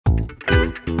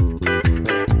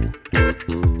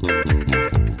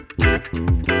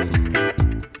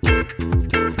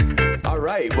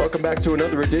Welcome back to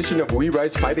another edition of We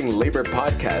Rise Fighting Labor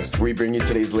podcast. We bring you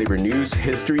today's labor news,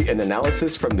 history, and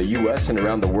analysis from the U.S. and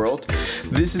around the world.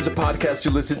 This is a podcast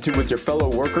you listen to with your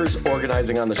fellow workers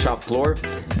organizing on the shop floor.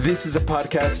 This is a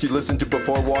podcast you listen to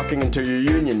before walking into your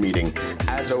union meeting.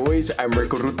 As always, I'm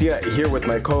Rico Rutia, here with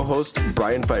my co-host,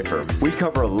 Brian Pfeiffer. We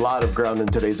cover a lot of ground in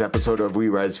today's episode of We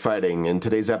Rise Fighting. In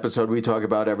today's episode, we talk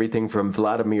about everything from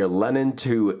Vladimir Lenin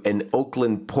to an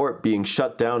Oakland port being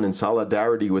shut down in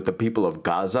solidarity with the people of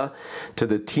Gaza, to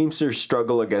the Teamsters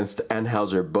struggle against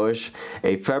Anheuser-Busch,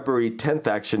 a February 10th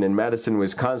action in Madison,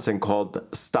 Wisconsin called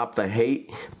Stop the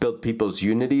Hate, Build People's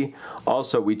Unity.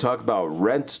 Also, we talk about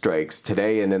rent strikes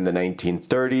today and in the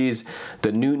 1930s,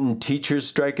 the Newton teachers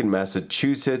strike in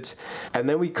Massachusetts, and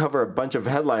then we cover a bunch of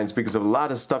headlines because a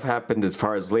lot of stuff happened as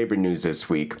far as labor news this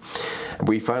week.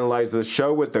 We finalize the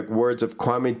show with the words of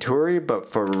Kwame Ture, but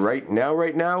for right now,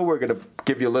 we're going to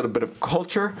give you a little bit of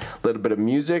culture, a little bit of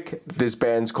music. This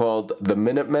band's called The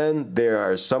Minutemen. They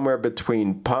are somewhere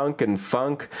between punk and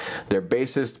funk. Their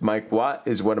bassist, Mike Watt,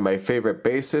 is one of my favorite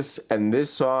bassists, and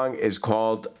this song is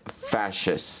called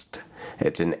Fascist.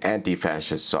 It's an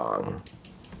anti-fascist song.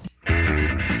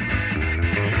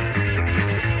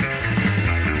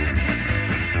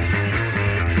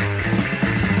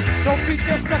 Don't preach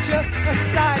a structure, a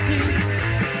society,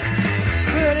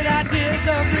 burning ideas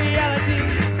of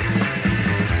reality.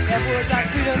 Have words like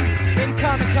freedom in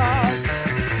comic cars.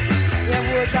 Have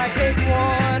words like hate,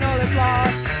 war, and all is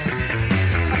lost.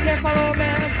 I can't follow a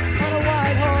man on a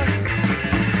white horse.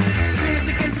 Dreams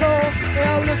of control, they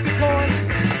all look to course.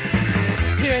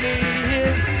 Tyranny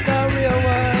is the real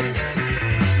word.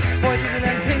 Voices and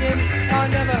opinions are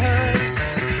never heard.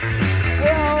 We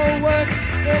all work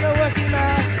in the working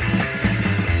mass.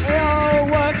 We all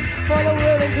work for the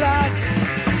ruling class.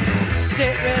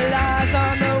 State relies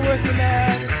on the working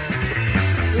man.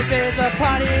 If there's a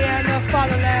party and the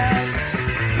fatherland,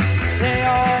 they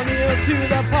all kneel to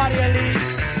the party elite,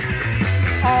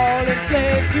 all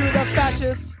enslaved to the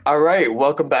fascists. All right,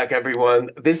 welcome back, everyone.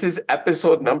 This is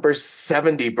episode number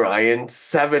 70, Brian,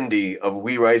 70 of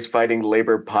We Rise Fighting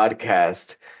Labor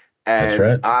podcast. And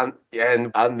That's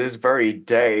right. on this very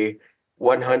day,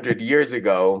 100 years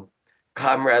ago,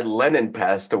 Comrade Lenin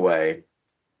passed away.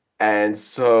 And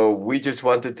so we just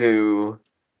wanted to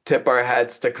tip our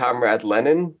hats to Comrade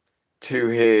Lenin, to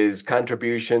his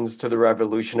contributions to the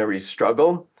revolutionary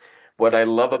struggle. What I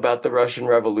love about the Russian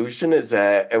Revolution is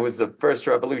that it was the first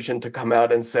revolution to come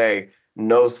out and say,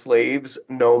 no slaves,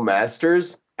 no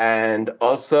masters. And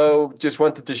also just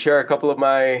wanted to share a couple of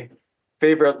my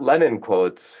favorite Lenin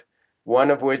quotes, one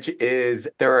of which is,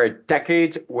 there are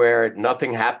decades where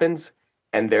nothing happens,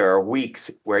 and there are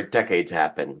weeks where decades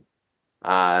happen.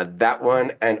 That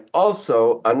one, and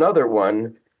also another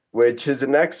one, which is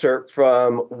an excerpt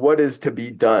from What Is to Be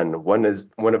Done, one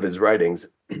of his writings.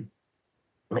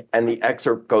 And the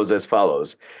excerpt goes as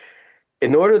follows.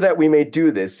 In order that we may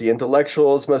do this, the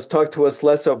intellectuals must talk to us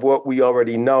less of what we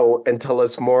already know and tell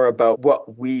us more about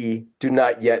what we do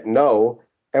not yet know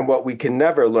and what we can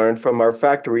never learn from our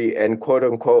factory and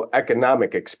quote-unquote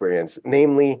economic experience,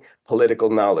 namely political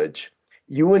knowledge.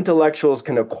 You intellectuals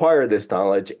can acquire this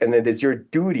knowledge, and it is your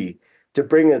duty to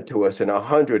bring it to us in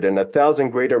 100 and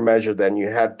 1,000 greater measure than you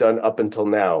have done up until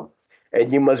now.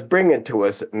 And you must bring it to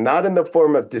us not in the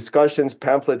form of discussions,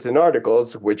 pamphlets, and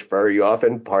articles, which very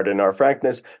often, pardon our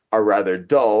frankness, are rather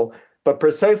dull, but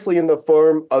precisely in the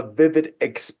form of vivid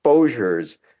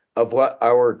exposures of what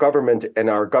our government and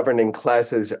our governing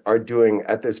classes are doing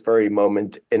at this very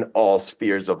moment in all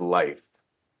spheres of life.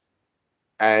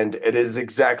 And it is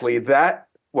exactly that,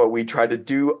 what we try to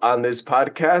do on this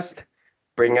podcast,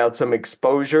 bring out some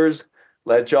exposures,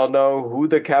 let y'all know who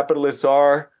the capitalists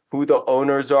are, who the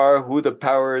owners are, who the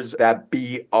powers that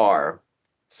be are.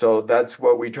 So that's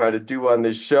what we try to do on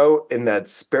this show in that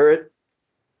spirit.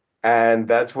 And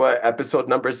that's what episode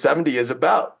number 70 is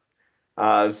about.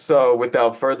 So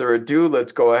without further ado,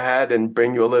 let's go ahead and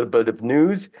bring you a little bit of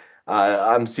news.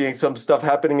 I'm seeing some stuff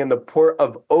happening in the port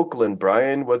of Oakland.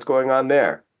 Brian, what's going on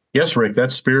there? Yes, Rick,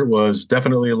 that spirit was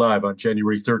definitely alive on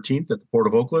January 13th at the Port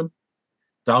of Oakland.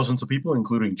 Thousands of people,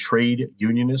 including trade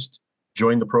unionists,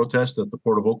 joined the protest at the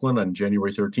Port of Oakland on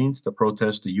January 13th to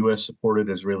protest the U.S.-supported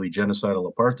Israeli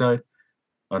genocidal apartheid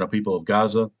on the people of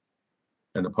Gaza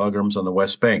and the pogroms on the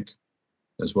West Bank,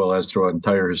 as well as throughout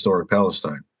entire historic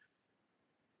Palestine.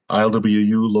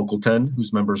 ILWU Local 10,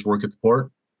 whose members work at the port,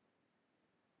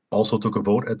 also took a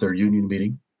vote at their union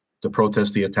meeting to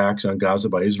protest the attacks on Gaza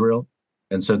by Israel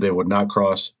and said they would not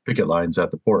cross picket lines at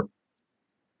the port.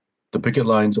 The picket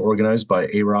lines organized by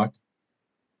AROC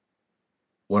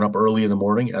went up early in the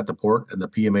morning at the port, and the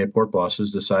PMA port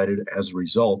bosses decided as a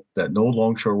result that no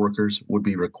longshore workers would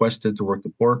be requested to work the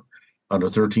port on the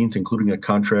 13th, including a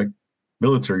contract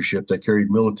military ship that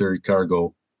carried military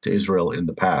cargo to Israel in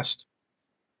the past.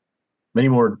 Many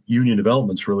more union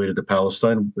developments related to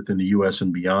Palestine within the U.S.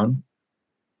 and beyond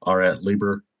are at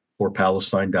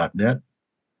laborforpalestine.net.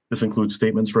 This includes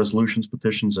statements, resolutions,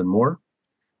 petitions, and more.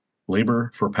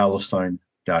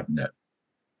 Laborforpalestine.net.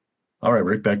 All right,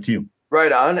 Rick, back to you.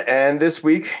 Right on. And this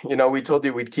week, we told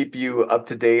you we'd keep you up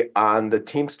to date on the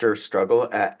Teamsters struggle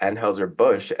at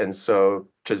Anheuser-Busch. And so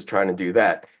just trying to do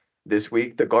that. This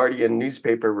week, the Guardian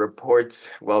newspaper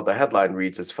reports, well, the headline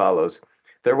reads as follows.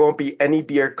 There won't be any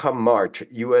beer come March.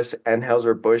 U.S.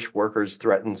 Anheuser-Busch workers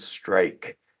threaten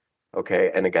strike.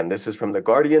 Okay, and again, this is from the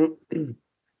Guardian.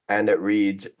 And it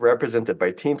reads, represented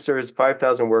by Teamsters,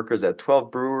 5,000 workers at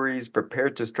 12 breweries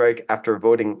prepared to strike after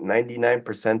voting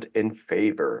 99% in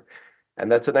favor. And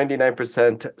that's a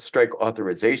 99% strike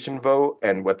authorization vote.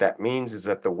 And what that means is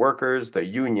that the workers, the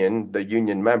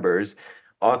union members,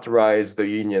 authorize the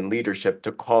union leadership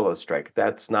to call a strike.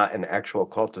 That's not an actual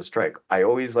call to strike. I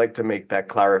always like to make that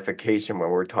clarification when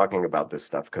we're talking about this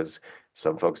stuff because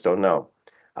some folks don't know.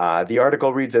 The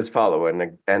article reads as follows,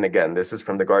 and again, this is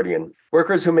from The Guardian.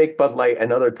 Workers who make Bud Light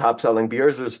and other top-selling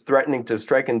beers are threatening to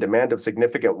strike in demand of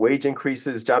significant wage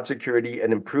increases, job security,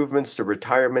 and improvements to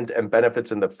retirement and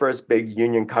benefits in the first big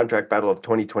union contract battle of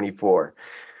 2024.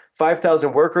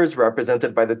 5,000 workers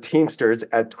represented by the Teamsters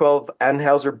at 12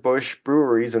 Anheuser-Busch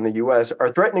breweries in the U.S.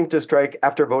 are threatening to strike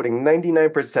after voting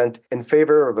 99% in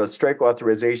favor of a strike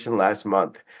authorization last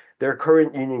month. Their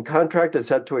current union contract is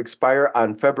set to expire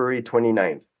on February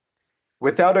 29th.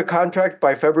 Without a contract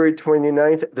by February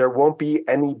 29th, there won't be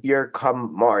any beer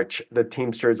come March, the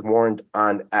Teamsters warned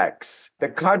on X. The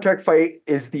contract fight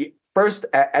is the first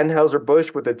at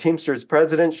Anheuser-Busch with the Teamsters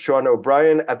president, Sean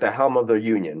O'Brien, at the helm of the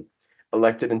union.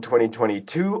 Elected in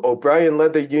 2022, O'Brien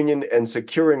led the union in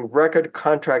securing record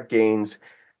contract gains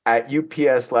at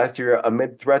UPS last year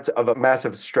amid threats of a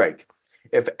massive strike.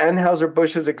 If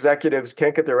Anheuser-Busch's executives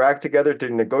can't get their act together to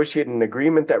negotiate an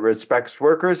agreement that respects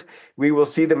workers, we will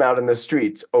see them out in the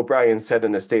streets, O'Brien said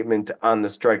in a statement on the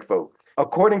strike vote.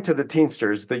 According to the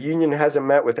Teamsters, the union hasn't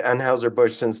met with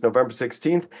Anheuser-Busch since November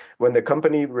 16th, when the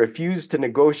company refused to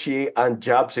negotiate on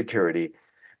job security.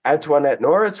 Antoinette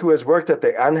Norris, who has worked at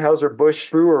the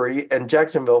Anheuser-Busch Brewery in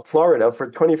Jacksonville, Florida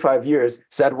for 25 years,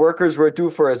 said workers were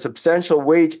due for a substantial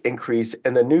wage increase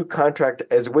in the new contract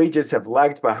as wages have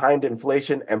lagged behind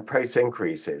inflation and price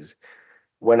increases.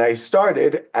 When I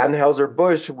started,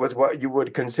 Anheuser-Busch was what you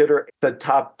would consider the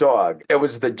top dog. It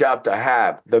was the job to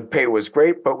have. The pay was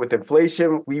great, but with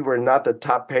inflation, we were not the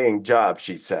top paying job,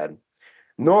 she said.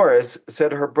 Norris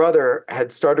said her brother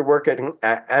had started working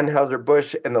at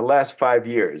Anheuser-Busch in the last 5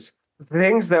 years.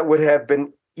 Things that would have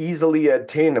been easily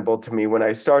attainable to me when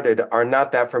I started are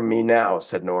not that for me now,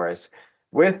 said Norris.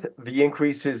 With the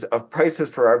increases of prices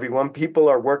for everyone, people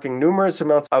are working numerous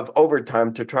amounts of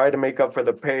overtime to try to make up for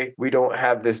the pay we don't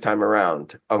have this time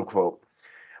around, unquote.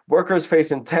 Workers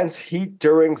face intense heat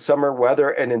during summer weather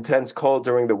and intense cold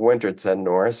during the winter, said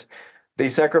Norris. They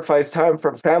sacrifice time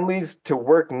from families to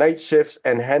work night shifts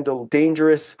and handle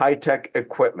dangerous high-tech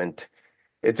equipment.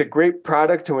 It's a great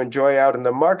product to enjoy out in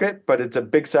the market, but it's a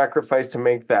big sacrifice to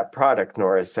make that product,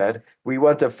 Norris said. We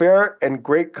want a fair and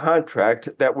great contract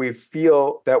that we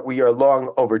feel that we are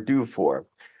long overdue for.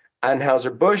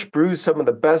 Anheuser-Busch brews some of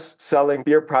the best-selling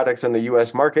beer products in the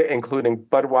U.S. market, including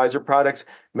Budweiser products,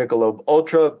 Michelob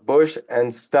Ultra, Busch,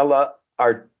 and Stella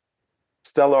Artois,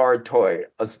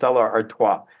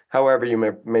 however you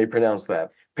may pronounce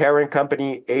that. Parent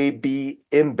company AB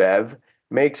InBev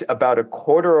makes about a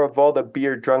quarter of all the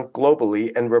beer drunk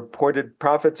globally and reported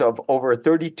profits of over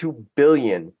 $32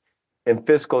 billion in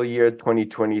fiscal year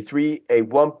 2023, a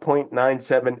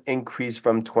 1.97 increase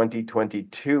from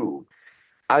 2022.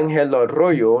 Angel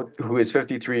Arroyo, who is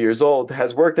 53 years old,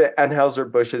 has worked at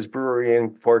Anheuser-Busch's brewery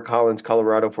in Fort Collins,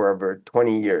 Colorado for over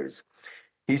 20 years.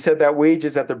 He said that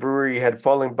wages at the brewery had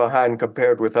fallen behind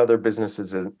compared with other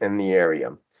businesses in the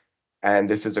area. And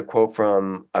this is a quote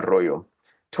from Arroyo.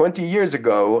 20 years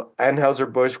ago,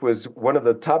 Anheuser-Busch was one of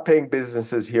the top-paying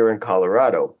businesses here in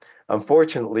Colorado.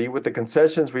 Unfortunately, with the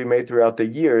concessions we made throughout the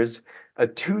years, a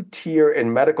two-tier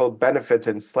in medical benefits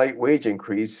and slight wage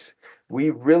increase, we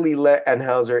really let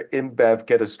Anheuser InBev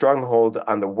get a stronghold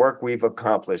on the work we've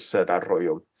accomplished, said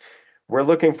Arroyo. We're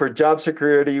looking for job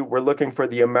security. We're looking for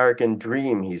the American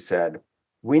dream, he said.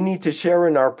 We need to share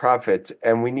in our profits,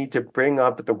 and we need to bring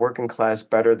up the working class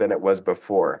better than it was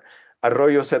before.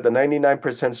 Arroyo said the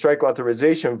 99% strike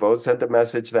authorization vote sent a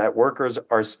message that workers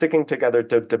are sticking together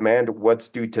to demand what's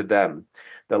due to them.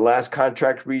 The last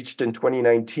contract reached in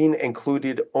 2019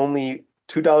 included only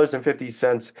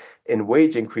 $2.50 in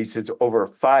wage increases over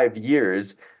 5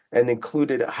 years and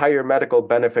included higher medical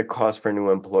benefit costs for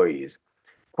new employees.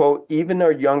 Quote, even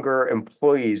our younger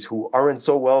employees who aren't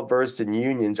so well versed in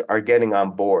unions are getting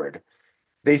on board.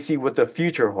 They see what the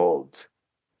future holds.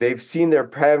 They've seen their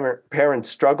parents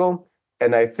struggle,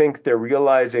 and I think they're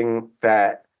realizing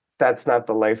that that's not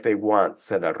the life they want,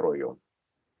 said Arroyo.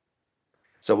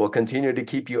 So we'll continue to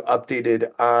keep you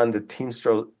updated on the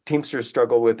Teamster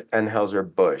struggle with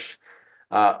Anheuser-Busch.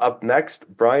 Up next,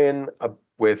 Brian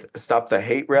with Stop the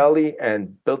Hate Rally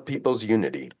and Build People's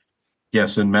Unity.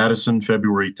 Yes, in Madison,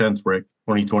 February 10th, Rick,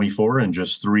 2024, in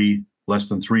just less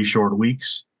than 3 short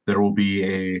weeks, there will be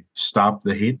a Stop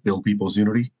the Hate, Build People's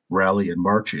Unity rally and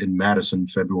march in Madison,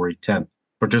 February 10th.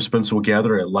 Participants will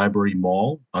gather at Library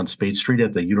Mall on Spade Street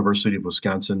at the University of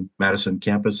Wisconsin-Madison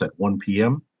campus at 1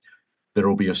 p.m. There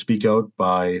will be a speak out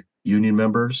by union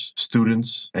members,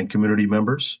 students, and community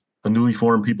members. A newly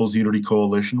formed People's Unity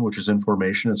Coalition, which is in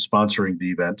formation, is sponsoring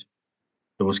the event.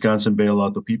 The Wisconsin Bail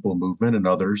Out the People movement and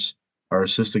others are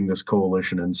assisting this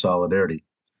coalition in solidarity.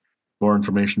 More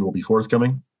information will be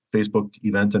forthcoming. Facebook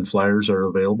event and flyers are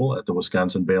available at the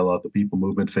Wisconsin Bail Out the People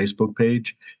movement Facebook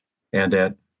page and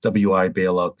at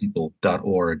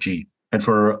wibailoutpeople.org. And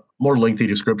for a more lengthy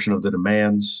description of the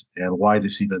demands and why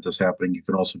this event is happening, you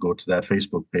can also go to that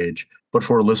Facebook page. But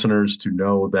for listeners to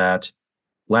know that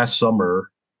last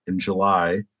summer in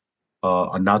July,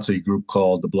 a Nazi group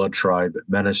called the Blood Tribe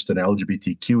menaced an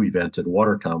LGBTQ event in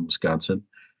Watertown, Wisconsin.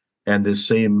 And this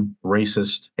same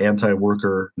racist,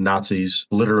 anti-worker Nazis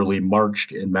literally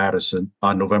marched in Madison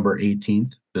on November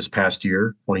 18th, this past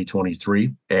year,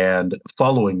 2023. And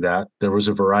following that, there was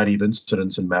a variety of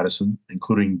incidents in Madison,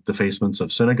 including defacements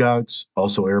of synagogues,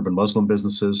 also Arab and Muslim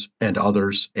businesses, and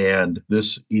others. And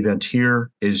this event here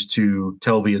is to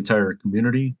tell the entire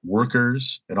community,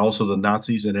 workers, and also the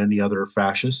Nazis and any other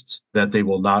fascists that they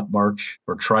will not march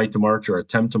or try to march or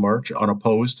attempt to march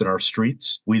unopposed in our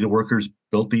streets. We, the workers,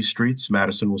 built these streets.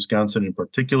 Madison, Wisconsin in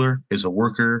particular, is a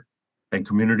worker and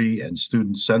community and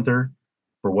student center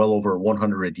for well over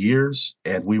 100 years,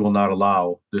 and we will not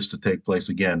allow this to take place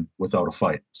again without a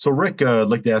fight. So, Rick, I'd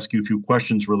like to ask you a few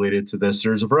questions related to this.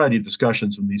 There's a variety of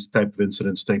discussions when these type of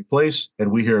incidents take place, and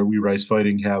we here at We Rise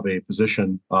Fighting have a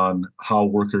position on how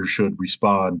workers should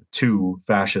respond to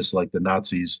fascists like the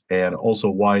Nazis, and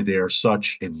also why they are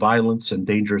such a violent and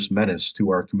dangerous menace to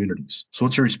our communities. So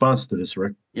what's your response to this,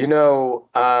 Rick? You know,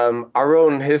 our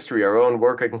own history, our own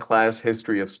working class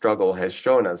history of struggle has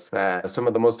shown us that some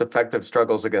of the most effective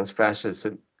struggles against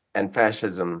fascism and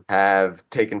fascism have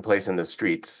taken place in the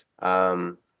streets.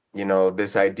 You know,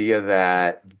 this idea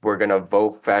that we're going to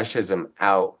vote fascism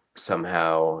out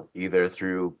somehow, either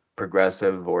through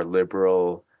progressive or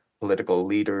liberal political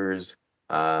leaders,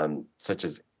 such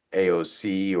as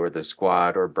AOC or the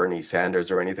Squad or Bernie Sanders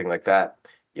or anything like that,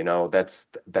 you know, that's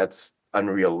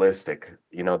unrealistic.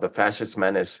 You know, the fascist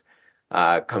menace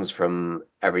comes from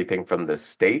everything from the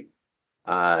state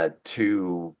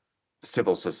to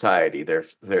civil society.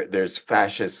 There's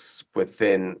fascists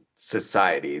within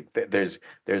society. There's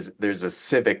a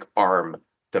civic arm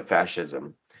to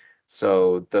fascism.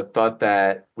 So the thought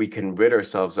that we can rid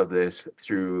ourselves of this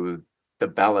through the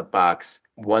ballot box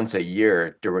once a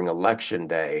year during election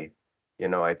day, you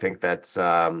know, I think that's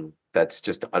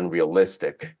just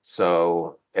unrealistic.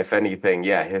 So if anything,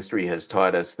 yeah, history has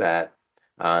taught us that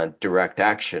direct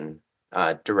action,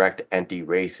 direct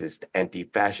anti-racist,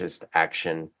 anti-fascist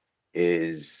action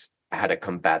is how to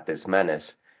combat this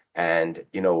menace. And,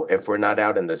 you know, if we're not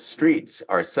out in the streets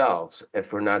ourselves,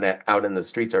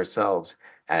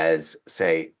 as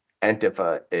say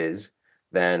Antifa is,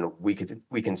 then we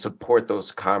can support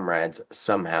those comrades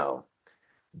somehow.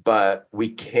 But we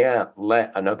can't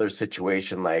let another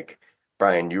situation like,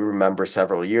 Brian, you remember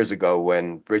several years ago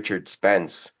when Richard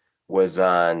Spence was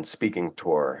on speaking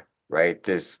tour, right?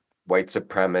 This white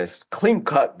supremacist,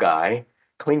 clean-cut guy,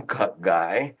 white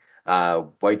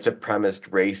supremacist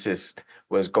racist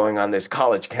was going on this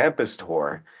college campus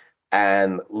tour.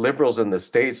 And liberals in the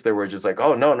States, they were just like,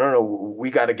 oh, no, we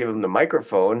got to give him the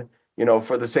microphone, you know,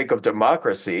 for the sake of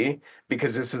democracy,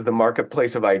 because this is the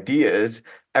marketplace of ideas.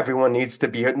 Everyone needs to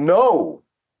be here. No,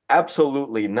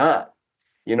 absolutely not.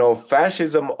 You know,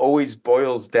 fascism always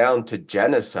boils down to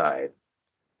genocide,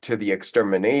 to the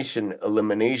extermination,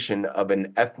 elimination of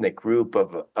an ethnic group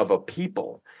of a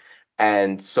people.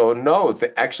 And so, no,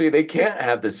 actually, they can't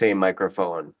have the same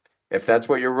microphone. If that's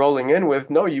what you're rolling in with,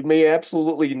 no, you may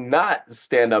absolutely not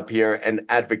stand up here and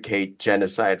advocate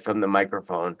genocide from the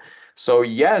microphone. So,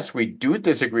 yes, we do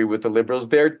disagree with the liberals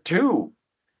there too.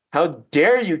 How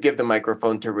dare you give the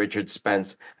microphone to Richard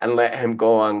Spence and let him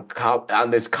go on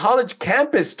this college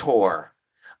campus tour,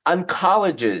 on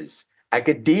colleges,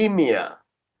 academia,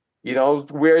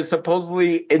 where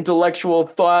supposedly intellectual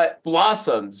thought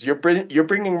blossoms. You're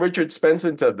bringing Richard Spence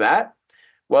into that?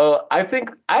 Well, I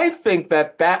think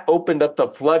that opened up the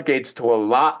floodgates to a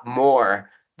lot more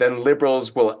than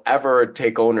liberals will ever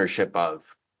take ownership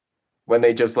of when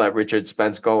they just let Richard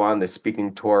Spence go on the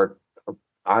speaking tour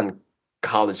on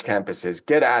college campuses.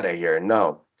 Get out of here.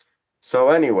 No. So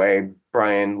anyway,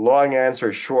 Brian, long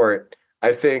answer short,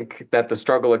 I think that the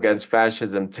struggle against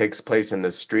fascism takes place in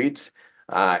the streets.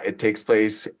 It takes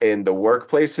place in the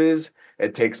workplaces.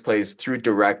 It takes place through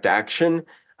direct action.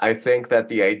 I think that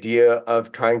the idea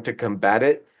of trying to combat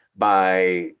it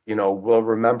by, we'll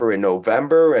remember in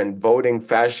November and voting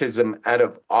fascism out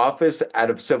of office, out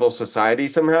of civil society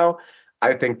somehow,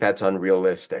 I think that's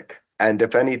unrealistic. And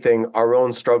if anything, our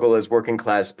own struggle as working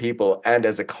class people and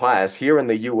as a class here in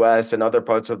the US and other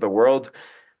parts of the world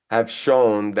have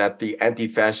shown that the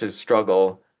anti-fascist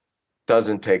struggle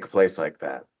doesn't take place like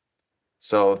that.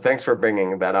 So thanks for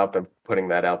bringing that up and putting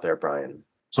that out there, Brian.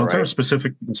 So All in terms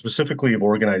right. specifically of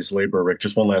organized labor, Rick,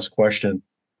 just one last question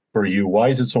for you. Why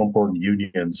is it so important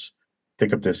unions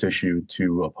take up this issue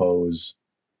to oppose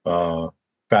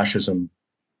fascism,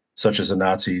 such as the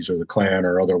Nazis or the Klan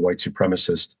or other white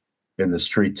supremacists in the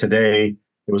street? Today,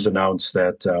 it was announced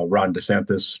that Ron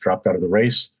DeSantis dropped out of the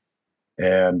race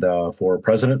and for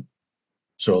president.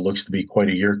 So it looks to be quite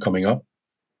a year coming up.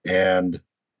 And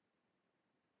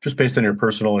just based on your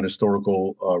personal and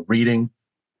historical reading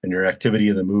and your activity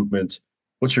in the movement,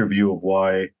 what's your view of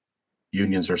why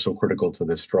unions are so critical to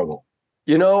this struggle?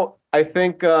 I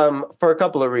think for a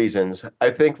couple of reasons.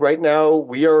 I think right now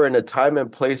we are in a time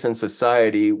and place in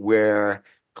society where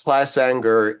class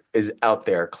anger is out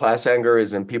there. Class anger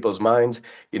is in people's minds.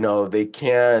 They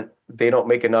don't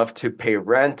make enough to pay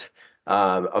rent,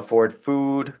 afford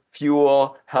food,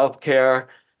 fuel, healthcare.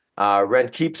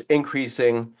 Rent keeps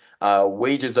increasing,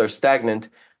 wages are stagnant.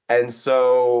 And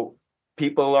so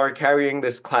people are carrying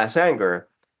this class anger.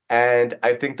 And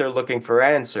I think they're looking for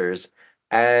answers.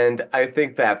 And I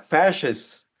think that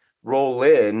fascists roll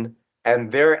in,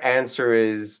 and their answer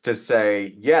is to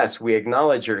say, yes, we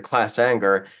acknowledge your class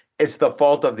anger. It's the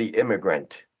fault of the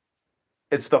immigrant.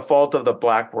 It's the fault of the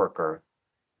Black worker.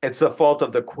 It's the fault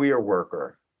of the queer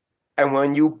worker. And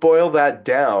when you boil that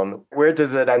down, where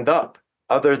does it end up?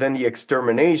 Other than the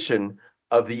extermination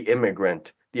of the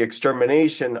immigrant, the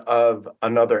extermination of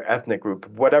another ethnic group,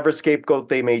 whatever scapegoat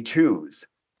they may choose.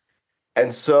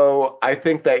 And so I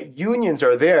think that unions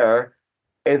are there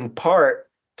in part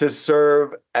to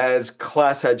serve as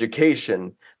class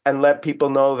education and let people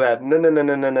know that no, no, no,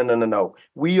 no, no, no, no, no, no.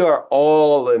 We are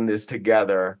all in this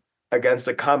together against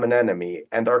a common enemy,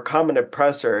 and our common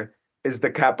oppressor is the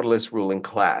capitalist ruling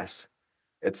class.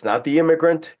 It's not the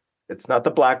immigrant, it's not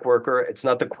the Black worker, it's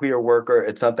not the queer worker,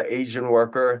 it's not the Asian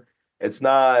worker, it's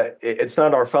not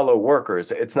our fellow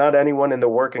workers. It's not anyone in the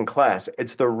working class.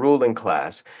 It's the ruling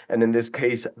class. And in this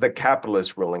case, the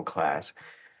capitalist ruling class.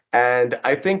 And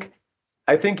I think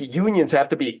unions have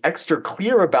to be extra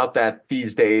clear about that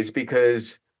these days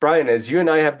because, Brian, as you and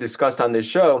I have discussed on this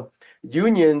show,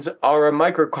 unions are a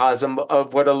microcosm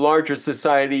of what a larger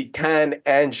society can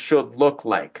and should look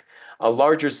like. A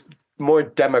larger, more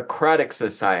democratic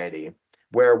society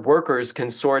where workers can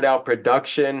sort out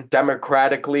production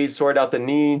democratically, sort out the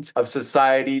needs of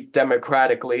society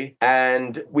democratically.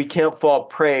 And we can't fall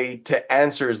prey to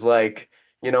answers like,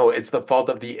 it's the fault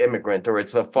of the immigrant or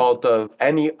it's the fault of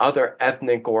any other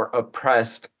ethnic or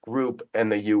oppressed group in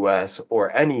the US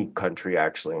or any country,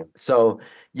 actually. So,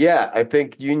 yeah, I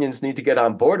think unions need to get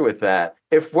on board with that.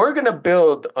 If we're going to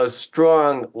build a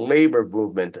strong labor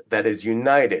movement that is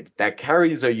united, that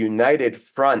carries a united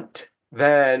front,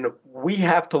 then we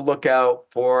have to look out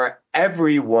for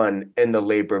everyone in the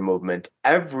labor movement,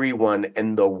 everyone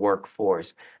in the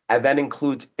workforce. And that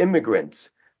includes immigrants,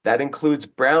 that includes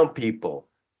brown people,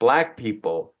 Black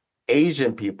people,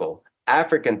 Asian people,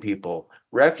 African people,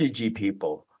 refugee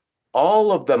people.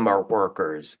 All of them are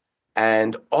workers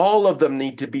and all of them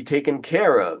need to be taken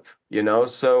care of.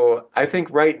 So I think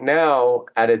right now,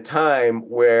 at a time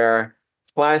where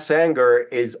class anger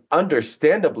is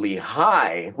understandably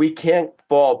high, we can't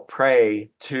fall prey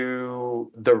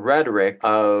to the rhetoric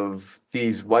of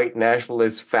these white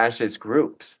nationalist fascist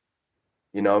groups,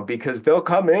 because they'll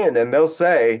come in and they'll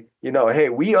say, hey,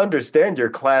 we understand your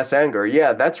class anger.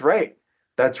 Yeah, that's right.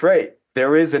 That's right.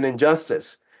 There is an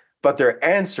injustice. but their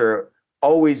answer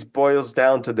always boils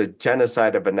down to the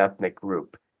genocide of an ethnic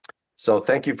group. So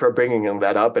thank you for bringing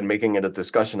that up and making it a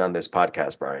discussion on this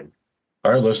podcast, Brian.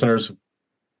 All right, listeners,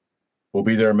 we'll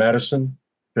be there in Madison,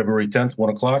 February 10th, 1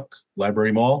 o'clock,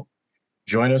 Library Mall.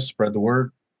 Join us, spread the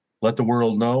word, let the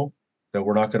world know that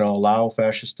we're not going to allow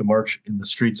fascists to march in the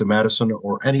streets of Madison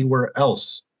or anywhere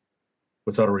else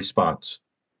without a response.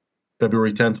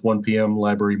 February 10th, 1 p.m.,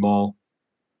 Library Mall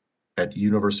at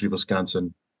University of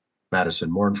Wisconsin, Madison.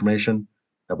 More information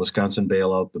at Wisconsin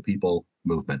Bailout the People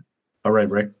movement. All right,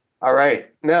 Rick. All right.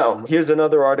 Now, here's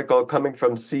another article coming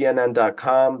from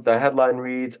CNN.com. The headline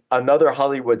reads, "Another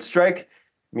Hollywood strike.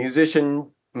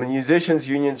 Musicians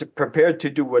unions prepared to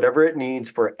do whatever it needs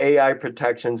for AI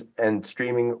protections and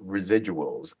streaming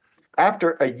residuals."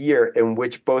 After a year in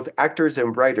which both actors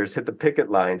and writers hit the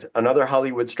picket lines, another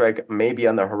Hollywood strike may be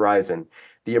on the horizon.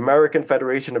 The American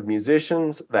Federation of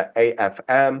Musicians, the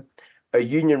AFM, a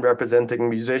union representing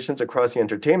musicians across the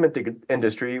entertainment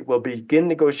industry, will begin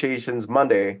negotiations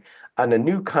Monday on a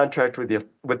new contract with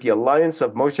the Alliance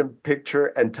of Motion Picture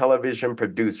and Television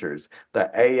Producers, the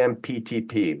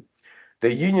AMPTP.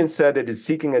 The union said it is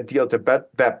seeking a deal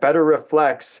that better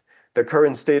reflects the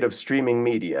current state of streaming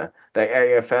media. The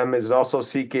AFM is also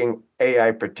seeking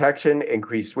AI protection,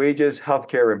 increased wages,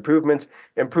 healthcare improvements,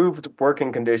 improved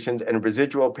working conditions, and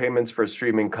residual payments for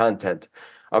streaming content.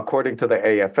 According to the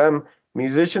AFM,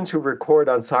 musicians who record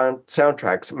on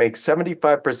soundtracks make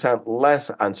 75% less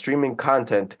on streaming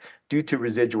content due to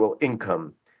residual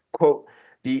income. Quote,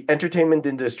 "The entertainment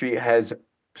industry has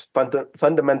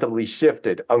fundamentally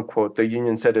shifted," unquote, the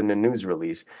union said in a news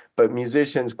release, but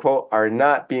musicians, quote, "are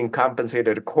not being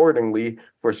compensated accordingly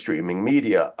for streaming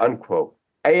media," unquote.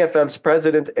 AFM's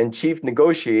president and chief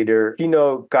negotiator,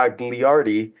 Pino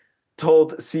Gagliardi,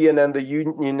 told CNN the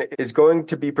union is going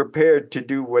to be prepared to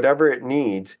do whatever it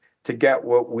needs to get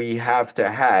what we have to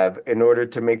have in order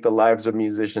to make the lives of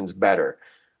musicians better.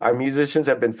 Our musicians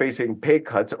have been facing pay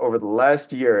cuts over the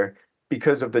last year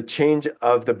because of the change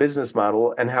of the business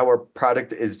model and how our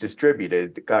product is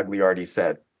distributed, Gagliardi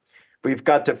said. "We've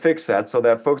got to fix that so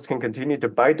that folks can continue to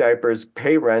buy diapers,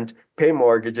 pay rent, pay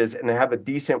mortgages, and have a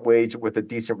decent wage with a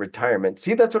decent retirement."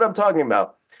 See, that's what I'm talking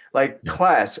about. Like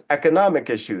class, economic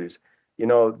issues,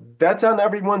 that's on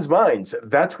everyone's minds.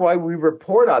 That's why we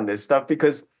report on this stuff,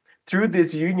 because through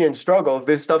this union struggle,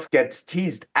 this stuff gets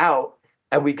teased out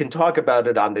and we can talk about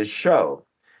it on this show.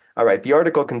 All right, the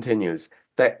article continues.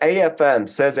 The AFM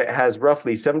says it has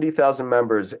roughly 70,000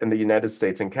 members in the United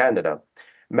States and Canada.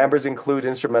 Members include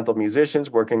instrumental musicians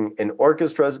working in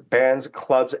orchestras, bands,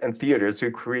 clubs, and theaters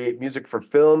who create music for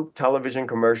film, television,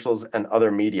 commercials, and other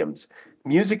mediums.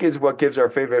 Music is what gives our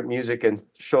favorite music and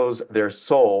shows their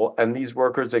soul, and these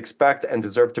workers expect and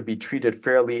deserve to be treated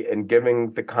fairly in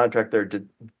giving the contract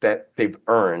that they've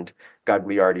earned,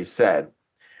 Gagliardi said.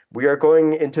 "We are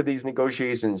going into these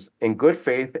negotiations in good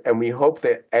faith, and we hope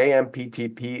that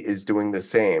AMPTP is doing the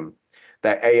same."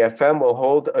 The AFM will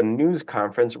hold a news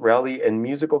conference, rally, and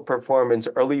musical performance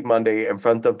early Monday in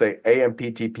front of the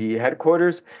AMPTP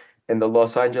headquarters in the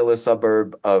Los Angeles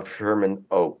suburb of Sherman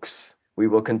Oaks. We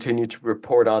will continue to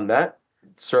report on that.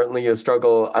 Certainly a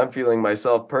struggle I'm feeling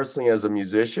myself personally as a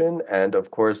musician and,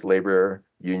 of course, labor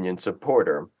union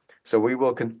supporter. So we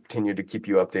will continue to keep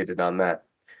you updated on that.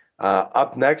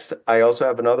 Up next, I also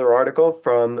have another article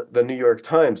from the New York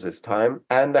Times this time,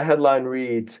 and the headline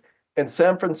reads, "In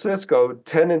San Francisco,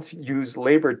 tenants use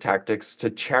labor tactics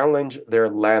to challenge their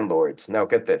landlords." Now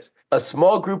get this. A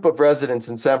small group of residents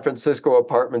in San Francisco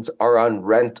apartments are on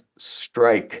rent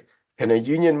strike. Can a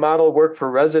union model work for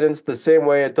residents the same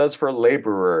way it does for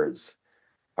laborers?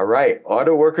 All right,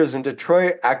 auto workers in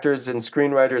Detroit, actors and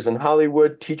screenwriters in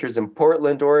Hollywood, teachers in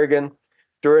Portland, Oregon.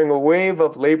 During a wave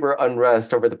of labor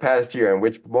unrest over the past year in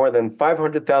which more than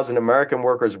 500,000 American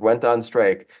workers went on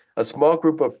strike, a small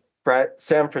group of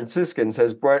San Franciscans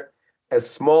has brought a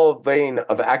small vein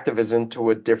of activism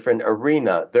to a different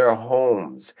arena, their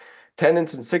homes.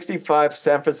 Tenants in 65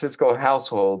 San Francisco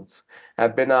households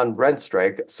have been on rent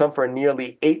strike, some for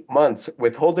nearly 8 months,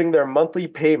 withholding their monthly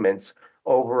payments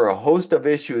over a host of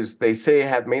issues they say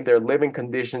have made their living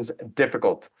conditions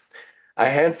difficult. A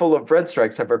handful of rent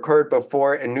strikes have occurred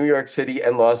before in New York City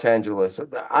and Los Angeles.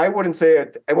 I wouldn't say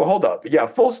it. Well, hold up. Yeah,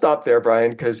 full stop there,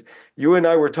 Brian, because you and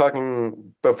I were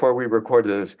talking before we recorded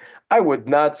this. I would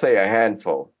not say a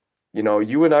handful.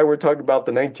 You and I were talking about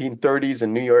the 1930s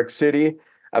in New York City,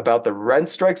 about the rent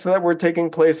strikes that were taking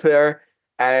place there,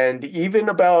 and even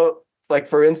about, like,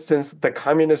 for instance, the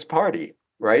Communist Party,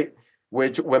 right?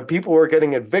 Which, when people were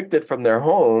getting evicted from their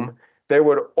home, they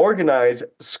would organize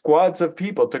squads of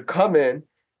people to come in,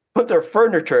 put their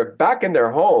furniture back in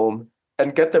their home,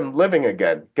 and get them living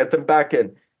again, get them back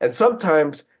in. And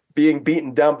sometimes being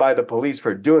beaten down by the police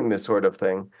for doing this sort of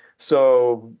thing.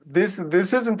 So this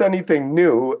isn't anything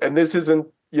new, and this isn't,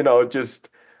 just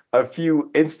a few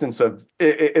instances of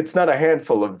it's not a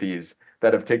handful of these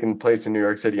that have taken place in New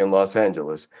York City and Los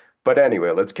Angeles. But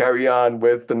anyway, let's carry on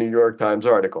with the New York Times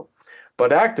article.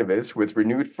 But activists with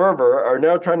renewed fervor are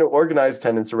now trying to organize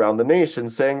tenants around the nation,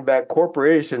 saying that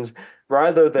corporations,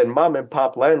 rather than mom and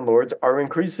pop landlords, are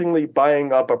increasingly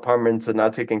buying up apartments and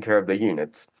not taking care of the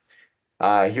units.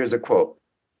 Here's a quote.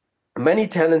 Many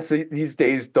tenants these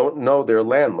days don't know their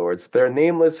landlords. They're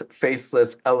nameless,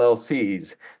 faceless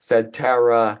LLCs, said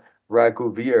Tara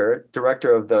Raghuvir,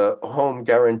 director of the Home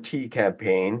Guarantee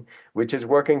Campaign, which is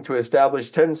working to establish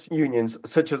tenants unions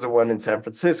such as the one in San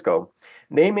Francisco.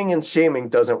 Naming and shaming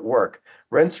doesn't work.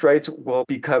 Rent strikes will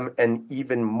become an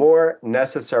even more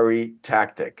necessary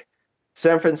tactic.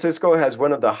 San Francisco has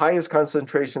one of the highest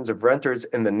concentrations of renters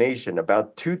in the nation,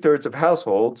 about 2/3 of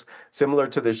households, similar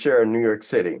to the share in New York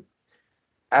City.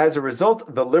 As a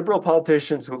result, the liberal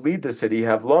politicians who lead the city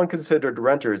have long considered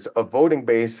renters a voting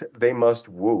base they must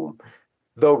woo.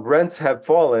 Though rents have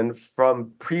fallen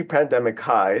from pre-pandemic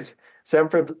highs, San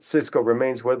Francisco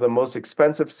remains one of the most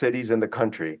expensive cities in the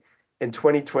country. In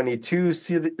 2022,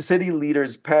 city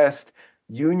leaders passed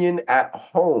Union at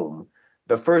Home,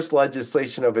 the first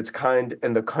legislation of its kind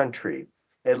in the country.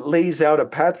 It lays out a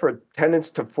path for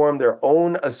tenants to form their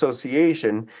own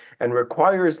association and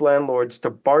requires landlords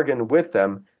to bargain with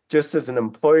them, just as an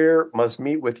employer must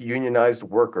meet with unionized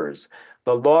workers.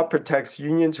 The law protects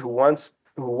unions who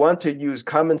want to use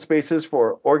common spaces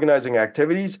for organizing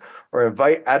activities or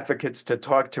invite advocates to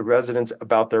talk to residents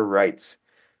about their rights.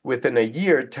 Within a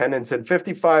year, tenants in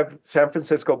 55 San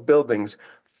Francisco buildings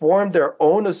formed their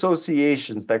own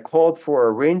associations that called for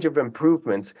a range of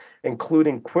improvements,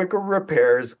 including quicker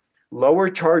repairs, lower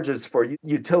charges for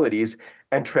utilities,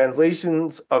 and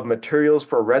translations of materials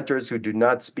for renters who do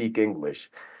not speak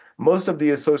English. Most of the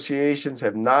associations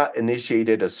have not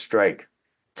initiated a strike.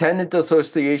 Tenant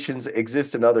associations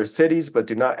exist in other cities, but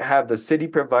do not have the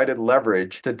city-provided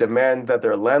leverage to demand that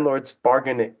their landlords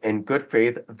bargain in good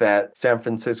faith that San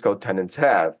Francisco tenants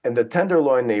have. In the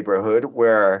Tenderloin neighborhood,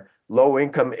 where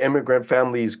low-income immigrant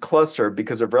families cluster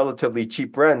because of relatively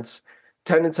cheap rents,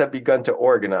 tenants have begun to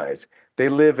organize. They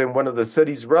live in one of the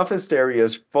city's roughest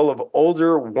areas, full of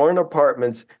older, worn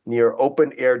apartments near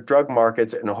open-air drug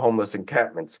markets and homeless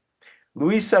encampments.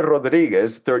 Luisa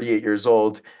Rodriguez, 38 years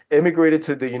old, immigrated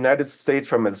to the United States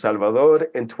from El Salvador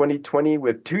in 2020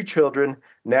 with two children,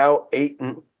 now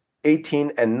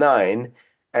 18 and 9,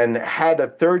 and had a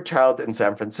third child in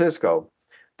San Francisco.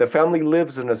 The family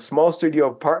lives in a small studio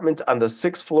apartment on the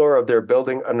 6th floor of their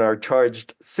building and are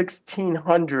charged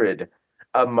 $1,600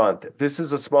 a month. This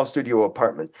is a small studio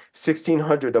apartment,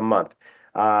 $1,600 a month.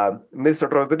 Ms.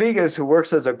 Rodriguez, who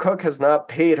works as a cook, has not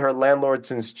paid her landlord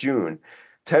since June.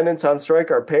 Tenants on strike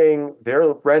are paying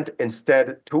their rent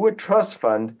instead to a trust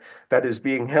fund that is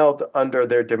being held under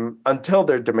until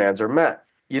their demands are met.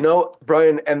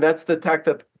 Brian, and that's the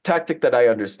tactic that I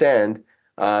understand,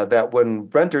 that when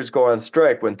renters go on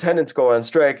strike, when tenants go on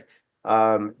strike,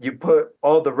 you put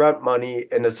all the rent money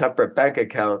in a separate bank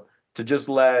account to just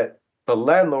let the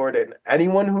landlord and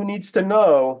anyone who needs to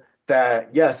know that,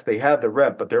 yes, they have the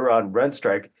rent, but they're on rent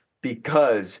strike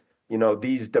because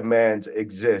these demands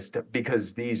exist,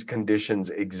 because these conditions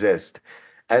exist.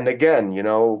 And again,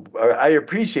 I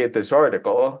appreciate this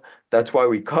article. That's why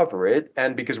we cover it.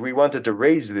 And because we wanted to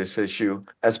raise this issue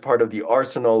as part of the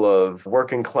arsenal of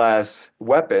working class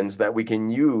weapons that we can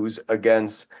use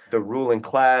against the ruling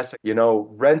class.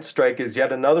 Rent strike is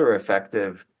yet another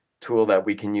effective tool that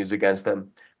we can use against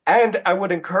them. And I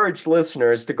would encourage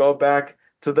listeners to go back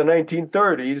to the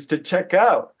 1930s to check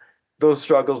out those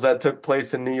struggles that took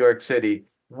place in New York City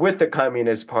with the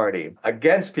Communist Party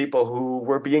against people who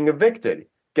were being evicted,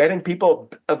 getting people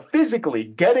physically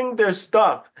getting their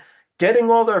stuff,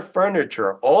 getting all their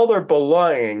furniture, all their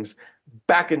belongings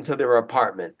back into their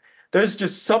apartment. There's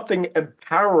just something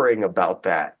empowering about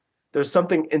that. There's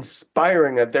something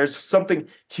inspiring. There's something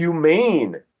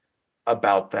humane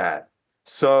about that.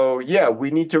 So yeah,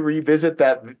 we need to revisit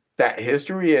that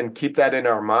history and keep that in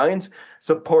our minds,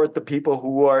 support the people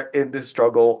who are in this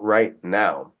struggle right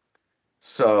now.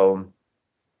 So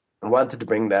I wanted to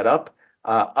bring that up.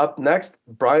 Up next,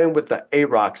 Brian with the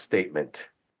AROC statement.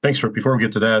 Thanks, Rick. Before we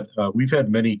get to that, we've had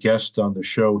many guests on the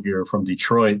show here from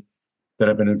Detroit that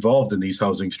have been involved in these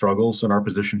housing struggles, and our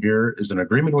position here is in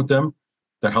agreement with them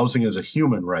that housing is a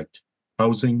human right.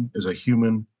 Housing is a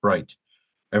human right.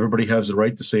 Everybody has the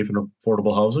right to safe and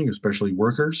affordable housing, especially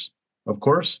workers, of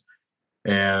course.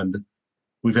 And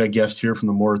We've had guests here from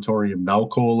the Moratorium Now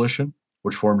Coalition,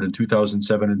 which formed in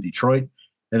 2007 in Detroit,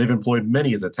 and they've employed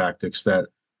many of the tactics that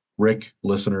Rick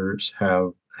listeners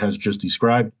has just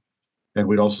described. And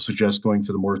we'd also suggest going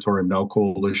to the Moratorium Now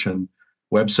Coalition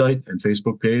website and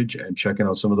Facebook page and checking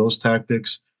out some of those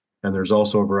tactics. And there's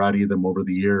also a variety of them over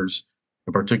the years.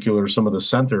 In particular, some of the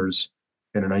centers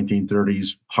in the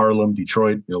 1930s, Harlem,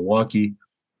 Detroit, Milwaukee,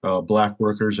 Black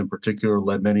workers in particular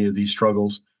led many of these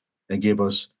struggles and gave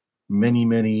us many,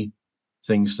 many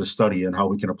things to study and how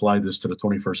we can apply this to the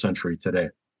 21st century today.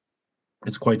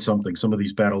 It's quite something. Some of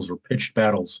these battles were pitched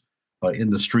battles in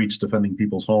the streets defending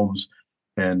people's homes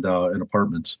and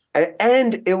apartments.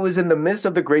 And it was in the midst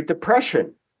of the Great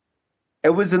Depression. It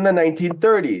was in the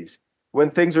 1930s when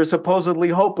things were supposedly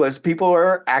hopeless. People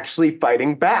are actually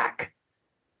fighting back.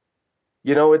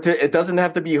 You know, it doesn't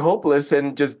have to be hopeless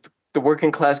and just the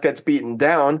working class gets beaten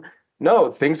down.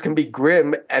 No, things can be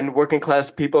grim and working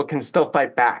class people can still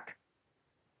fight back.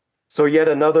 So yet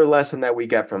another lesson that we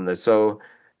get from this. So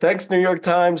thanks, New York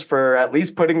Times, for at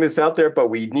least putting this out there, but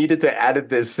we needed to add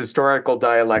this historical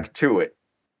dialect to it.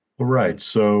 Right.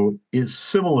 So it's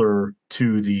similar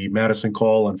to the Madison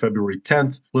call on February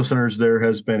 10th. Listeners, there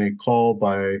has been a call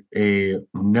by a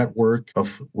network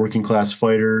of working class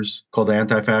fighters called the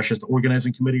Anti-Fascist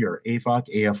Organizing Committee, or AFOC,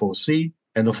 AFOC.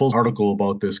 And the full article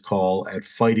about this call at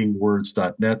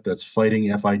fightingwords.net. That's fighting,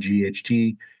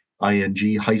 FIGHTING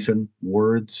hyphen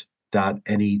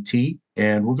words.net.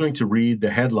 And we're going to read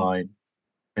the headline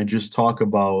and just talk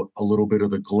about a little bit of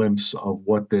the glimpse of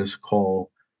what this call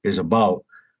is about.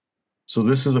 So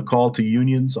this is a call to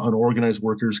unions, unorganized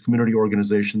workers, community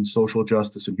organizations, social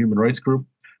justice, and human rights group.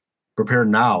 Prepare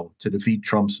now to defeat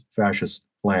Trump's fascist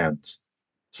plans.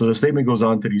 So the statement goes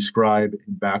on to describe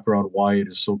in background why it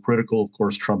is so critical, of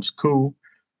course, Trump's coup.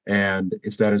 And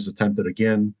if that is attempted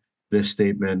again, this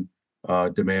statement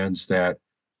demands that,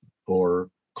 or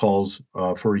calls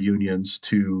for unions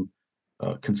to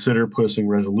consider pushing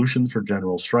resolutions for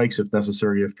general strikes if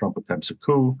necessary if Trump attempts a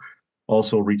coup.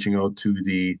 Also reaching out to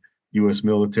the U.S.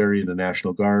 military and the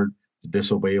National Guard to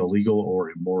disobey illegal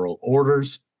or immoral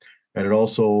orders. And it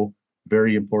also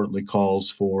very importantly calls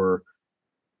for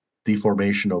the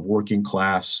formation of working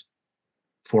class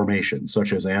formations,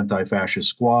 such as anti-fascist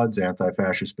squads,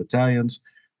 anti-fascist battalions,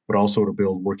 but also to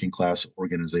build working class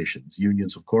organizations.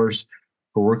 Unions, of course,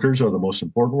 for workers are the most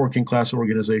important working class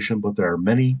organization, but there are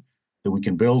many that we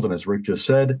can build. And as Rick just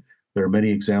said, there are many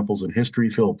examples in history.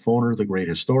 Philip Foner, the great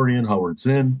historian, Howard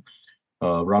Zinn,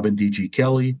 Robin D.G.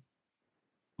 Kelly,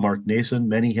 Mark Nason,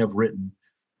 many have written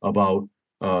about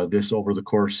this over the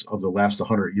course of the last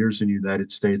 100 years in the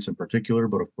United States in particular,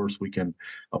 but of course we can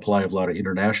apply a lot of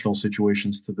international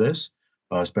situations to this,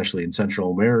 especially in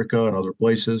Central America and other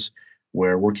places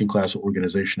where working class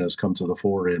organization has come to the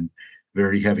fore in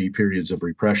very heavy periods of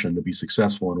repression to be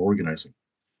successful in organizing.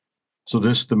 So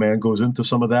this demand goes into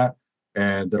some of that,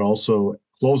 and it also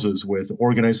closes with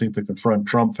organizing to confront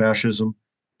Trump fascism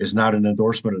is not an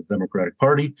endorsement of the Democratic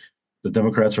Party. The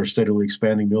Democrats are steadily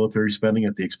expanding military spending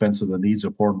at the expense of the needs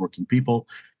of poor and working people.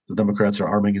 The Democrats are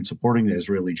arming and supporting the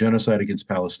Israeli genocide against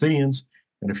Palestinians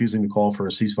and refusing to call for a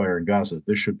ceasefire in Gaza.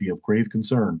 This should be of grave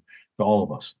concern to all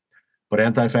of us. But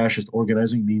anti-fascist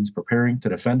organizing means preparing to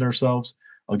defend ourselves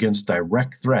against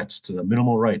direct threats to the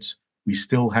minimal rights we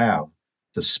still have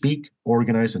to speak,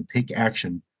 organize, and take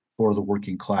action for the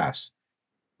working class.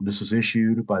 This is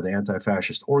issued by the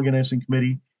Anti-Fascist Organizing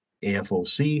Committee,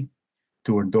 AFOC.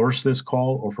 To endorse this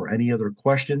call or for any other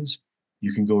questions,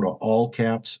 you can go to all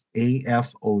caps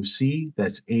AFOC,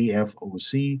 that's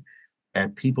AFOC,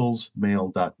 at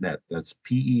peoplesmail.net. That's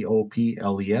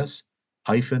PEOPLES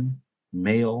hyphen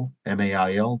mail,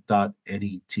 MAIL.net.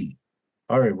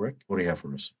 All right, Rick, what do you have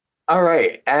for us? All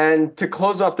right. And to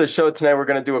close off the show tonight, we're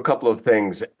going to do a couple of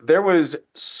things. There was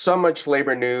so much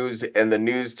labor news in the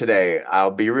news today.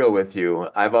 I'll be real with you.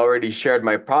 I've already shared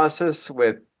my process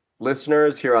with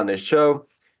listeners here on this show.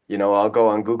 You know, I'll go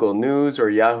on Google News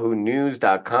or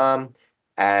yahoonews.com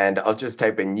and I'll just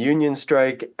type in union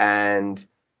strike. And,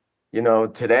 you know,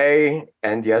 today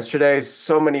and yesterday,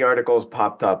 so many articles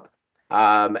popped up.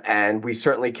 And we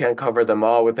certainly can't cover them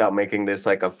all without making this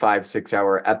like a 5-6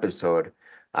 hour episode.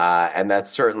 And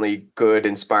that's certainly good,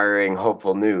 inspiring,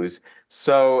 hopeful news.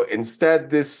 So instead,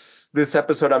 this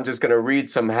episode, I'm just going to read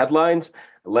some headlines,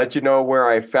 let you know where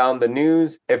I found the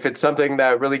news. If it's something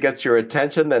that really gets your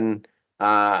attention, then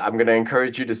I'm going to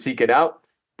encourage you to seek it out.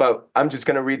 But I'm just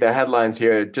going to read the headlines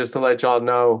here just to let y'all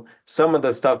know some of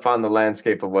the stuff on the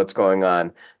landscape of what's going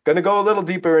on. Going to go a little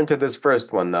deeper into this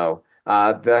first one, though.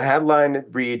 The headline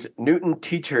reads, Newton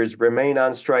teachers remain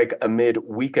on strike amid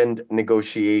weakened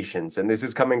negotiations. And this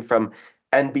is coming from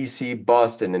NBC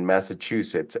Boston in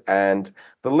Massachusetts. And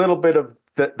the little bit of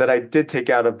that I did take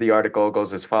out of the article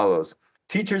goes as follows.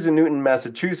 Teachers in Newton,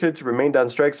 Massachusetts remained on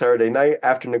strike Saturday night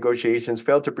after negotiations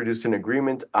failed to produce an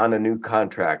agreement on a new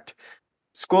contract.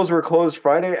 Schools were closed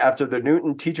Friday after the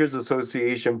Newton Teachers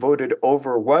Association voted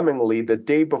overwhelmingly the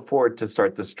day before to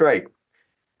start the strike.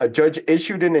 A judge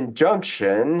issued an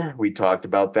injunction. We talked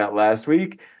about that last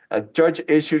week. A judge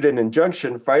issued an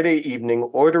injunction Friday evening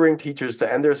ordering teachers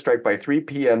to end their strike by 3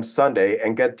 p.m. Sunday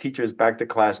and get teachers back to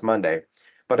class Monday.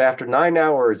 But after 9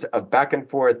 hours of back and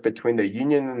forth between the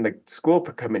union and the school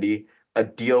committee, a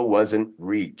deal wasn't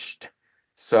reached.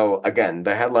 So again,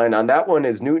 the headline on that one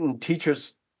is Newton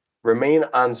teachers remain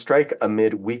on strike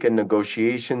amid weekend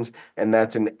negotiations, and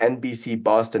that's in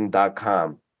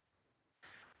NBCBoston.com.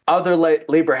 Other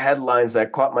labor headlines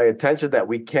that caught my attention that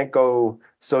we can't go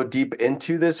so deep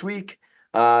into this week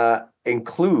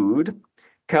include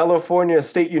California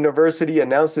State University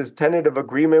announces tentative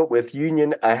agreement with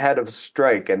union ahead of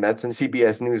strike, and that's in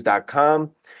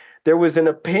CBSNews.com. There was an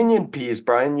opinion piece,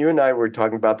 Brian, you and I were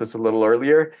talking about this a little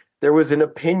earlier. There was an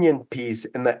opinion piece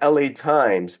in the LA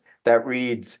Times that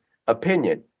reads,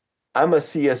 opinion. I'm a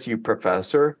CSU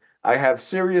professor. I have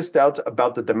serious doubts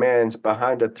about the demands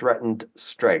behind a threatened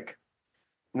strike.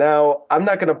 Now, I'm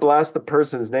not going to blast the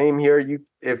person's name here.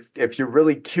 If you're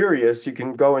really curious, you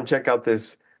can go and check out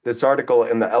this article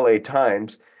in the LA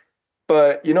Times.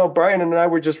 But, Brian and I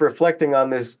were just reflecting on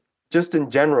this just in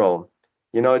general.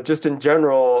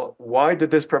 Why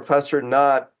did this professor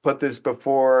not put this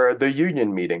before the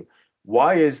union meeting?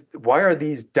 Why are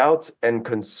these doubts and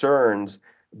concerns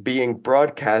being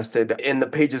broadcasted in the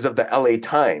pages of the LA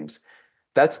Times?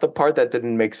 That's the part that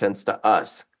didn't make sense to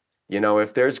us.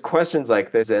 If there's questions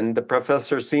like this, and the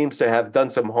professor seems to have done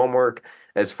some homework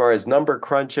as far as number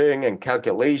crunching and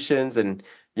calculations and,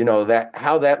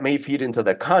 how that may feed into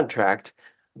the contract.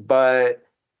 But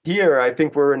here, I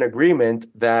think we're in agreement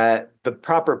that the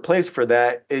proper place for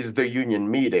that is the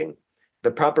union meeting.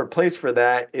 The proper place for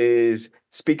that is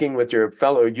speaking with your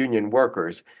fellow union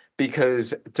workers.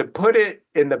 Because to put it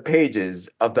in the pages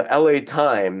of the LA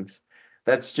Times,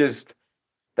 that's just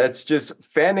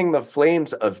fanning the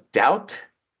flames of doubt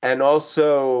and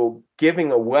also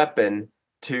giving a weapon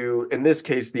to, in this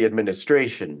case, the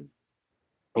administration,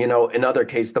 in other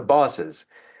case, the bosses.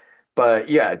 But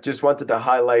yeah, just wanted to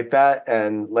highlight that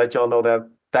and let y'all know that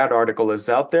that article is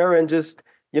out there. And just,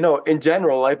 in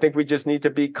general, I think we just need to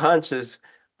be conscious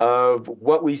of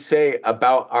what we say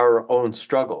about our own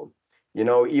struggle.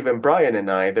 Even Brian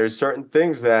and I, there's certain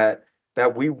things that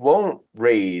we won't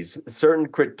raise, certain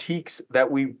critiques that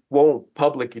we won't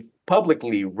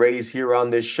publicly raise here on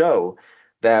this show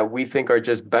that we think are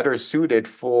just better suited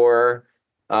for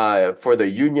the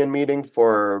union meeting,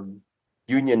 for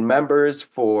union members,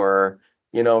 for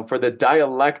the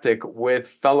dialectic with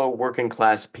fellow working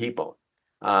class people,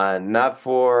 not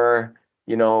for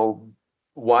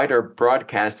wider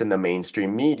broadcast in the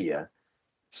mainstream media.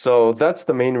 So that's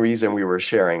the main reason we were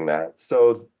sharing that.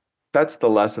 So that's the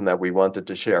lesson that we wanted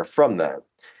to share from that.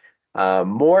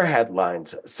 More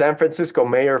headlines. San Francisco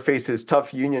mayor faces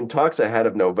tough union talks ahead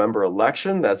of November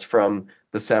election. That's from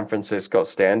the San Francisco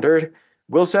Standard.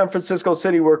 Will San Francisco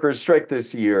city workers strike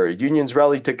this year? Unions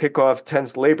rally to kick off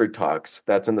tense labor talks.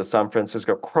 That's in the San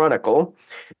Francisco Chronicle.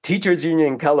 Teachers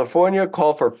union in California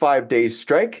call for 5-day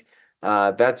strike.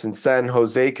 That's in San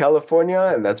Jose,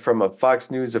 California, and that's from a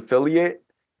Fox News affiliate,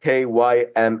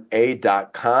 KYMA.com.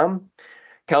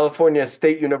 California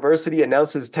State University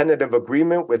announces tentative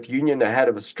agreement with union ahead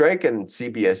of a strike, and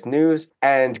CBS News.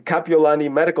 And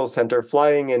Kapiolani Medical Center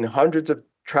flying in hundreds of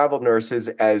travel nurses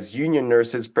as union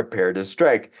nurses prepare to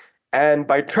strike. And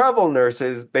by travel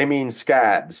nurses, they mean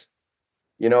scabs.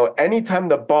 Anytime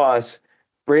the boss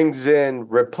brings in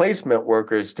replacement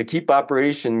workers to keep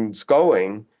operations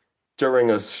going during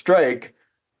a strike,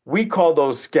 we call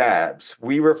those scabs.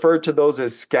 We refer to those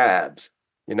as scabs,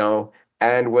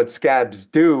 and what scabs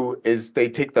do is they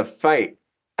take the fight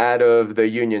out of the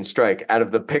union strike, out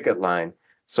of the picket line.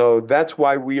 So that's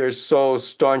why we are so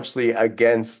staunchly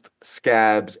against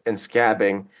scabs and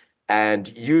scabbing,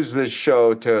 and use this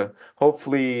show to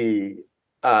hopefully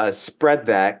spread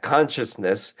that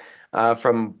consciousness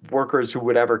from workers who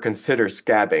would ever consider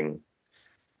scabbing.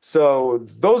 So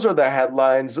those are the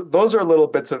headlines. Those are little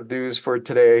bits of news for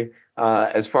today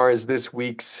as far as this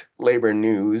week's labor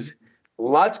news.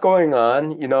 Lots going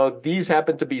on. These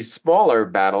happen to be smaller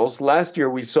battles. Last year,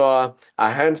 we saw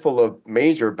a handful of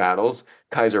major battles: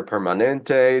 Kaiser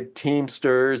Permanente,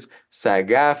 Teamsters,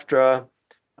 SAG-AFTRA.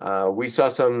 We saw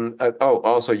some,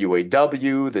 also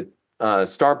UAW, the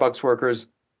Starbucks workers.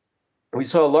 We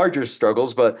saw larger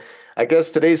struggles, but I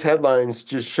guess today's headlines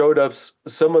just showed us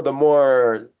some of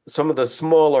the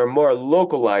smaller, more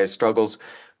localized struggles,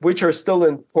 which are still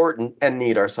important and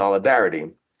need our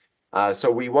solidarity.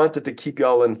 So we wanted to keep you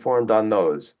all informed on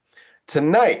those.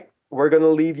 Tonight, we're going to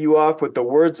leave you off with the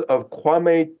words of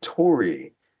Kwame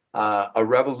Ture, a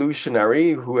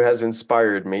revolutionary who has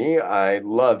inspired me. I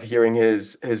love hearing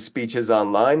his speeches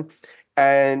online.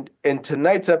 And in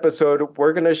tonight's episode,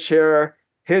 we're going to share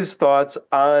his thoughts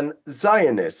on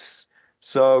Zionists.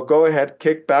 So go ahead,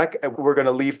 kick back, and we're going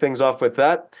to leave things off with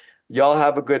that. Y'all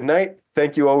have a good night.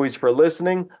 Thank you always for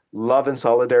listening. Love and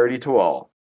solidarity to all.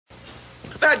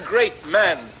 That great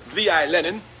man, V.I.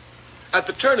 Lenin, at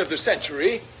the turn of the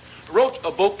century, wrote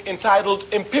a book entitled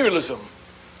Imperialism,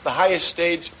 the highest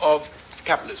stage of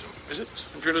capitalism. Is it?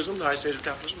 Imperialism, the highest stage of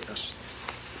capitalism? Yes.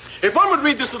 If one would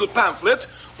read this little pamphlet,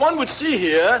 one would see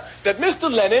here that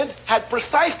Mr. Lenin had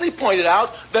precisely pointed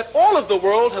out that all of the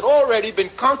world had already been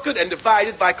conquered and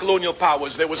divided by colonial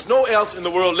powers. There was no else in the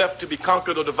world left to be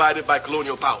conquered or divided by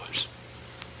colonial powers.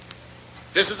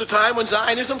 This is the time when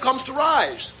Zionism comes to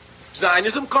rise.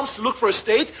 Zionism comes to look for a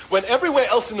state when everywhere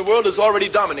else in the world is already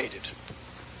dominated.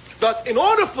 Thus, in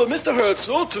order for Mr.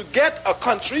 Herzl to get a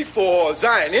country for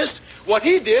Zionists, what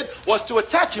he did was to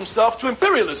attach himself to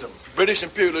imperialism, British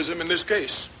imperialism in this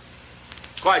case,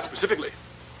 quite specifically.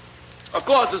 Of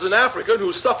course, as an African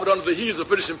who suffered under the heels of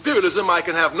British imperialism, I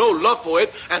can have no love for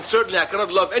it, and certainly I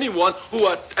cannot love anyone who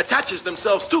attaches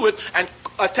themselves to it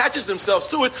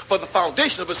for the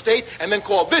foundation of a state and then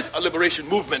call this a liberation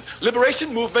movement.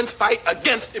 Liberation movements fight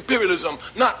against imperialism,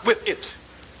 not with it.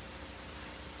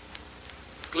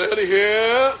 Clearly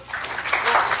here.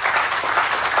 Yes.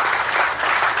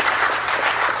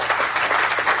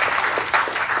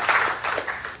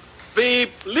 The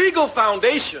legal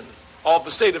foundation of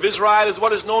the State of Israel is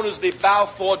what is known as the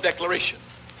Balfour Declaration.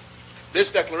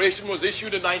 This declaration was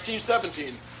issued in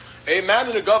 1917. A man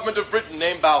in the government of Britain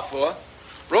named Balfour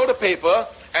wrote a paper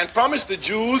and promised the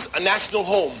Jews a national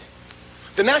home.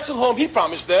 The national home he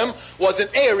promised them was an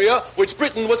area which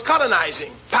Britain was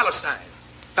colonizing, Palestine.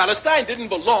 Palestine didn't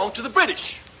belong to the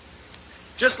British,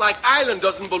 just like Ireland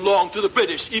doesn't belong to the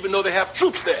British, even though they have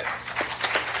troops there.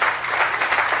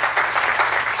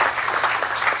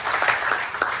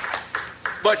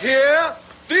 But here,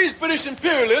 these British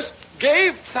imperialists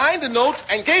signed a note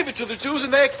and gave it to the Jews,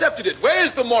 and they accepted it. Where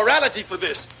is the morality for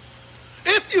this?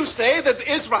 If you say that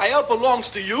Israel belongs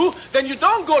to you, then you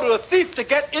don't go to a thief to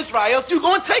get Israel, you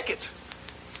go and take it.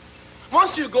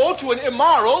 Once you go to an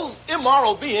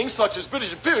immoral being such as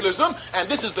British imperialism, and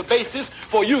this is the basis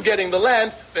for you getting the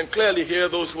land, then clearly here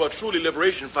those who are truly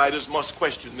liberation fighters must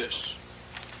question this.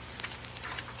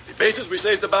 The basis, we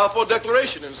say, is the Balfour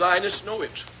Declaration, and Zionists know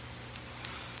it.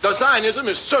 The Zionism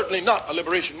is certainly not a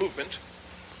liberation movement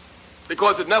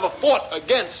because it never fought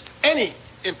against any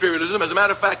imperialism. As a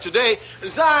matter of fact, today,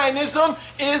 Zionism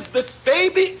is the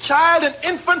baby, child, and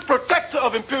infant protector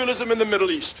of imperialism in the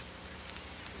Middle East.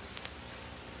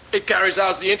 It carries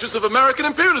out the interests of American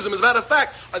imperialism. As a matter of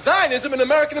fact, Zionism and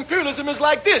American imperialism is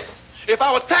like this. If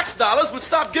our tax dollars would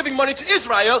stop giving money to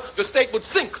Israel, the state would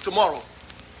sink tomorrow.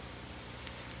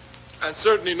 And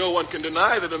certainly no one can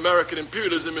deny that American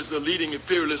imperialism is the leading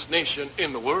imperialist nation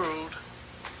in the world.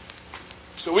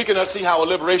 So we cannot see how a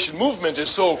liberation movement is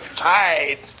so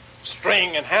tied,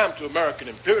 string and ham to American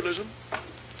imperialism.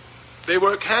 They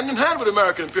work hand in hand with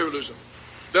American imperialism.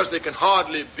 Thus they can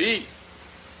hardly be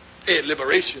a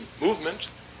liberation movement.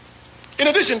 In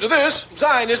addition to this,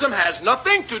 Zionism has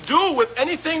nothing to do with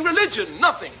anything religion,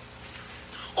 nothing.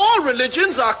 All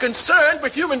religions are concerned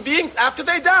with human beings after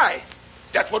they die.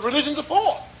 That's what religions are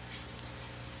for.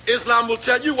 Islam will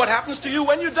tell you what happens to you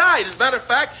when you die. As a matter of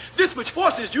fact, this which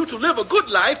forces you to live a good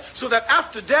life so that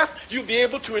after death you'll be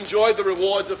able to enjoy the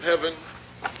rewards of heaven.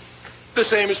 The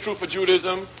same is true for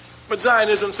Judaism. But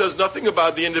Zionism says nothing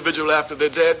about the individual after they're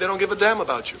dead. They don't give a damn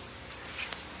about you.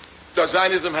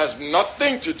 Zionism has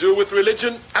nothing to do with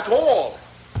religion at all.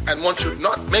 And one should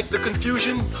not make the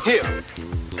confusion here.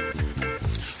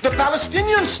 The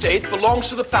Palestinian state belongs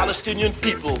to the Palestinian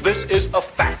people. This is a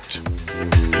fact.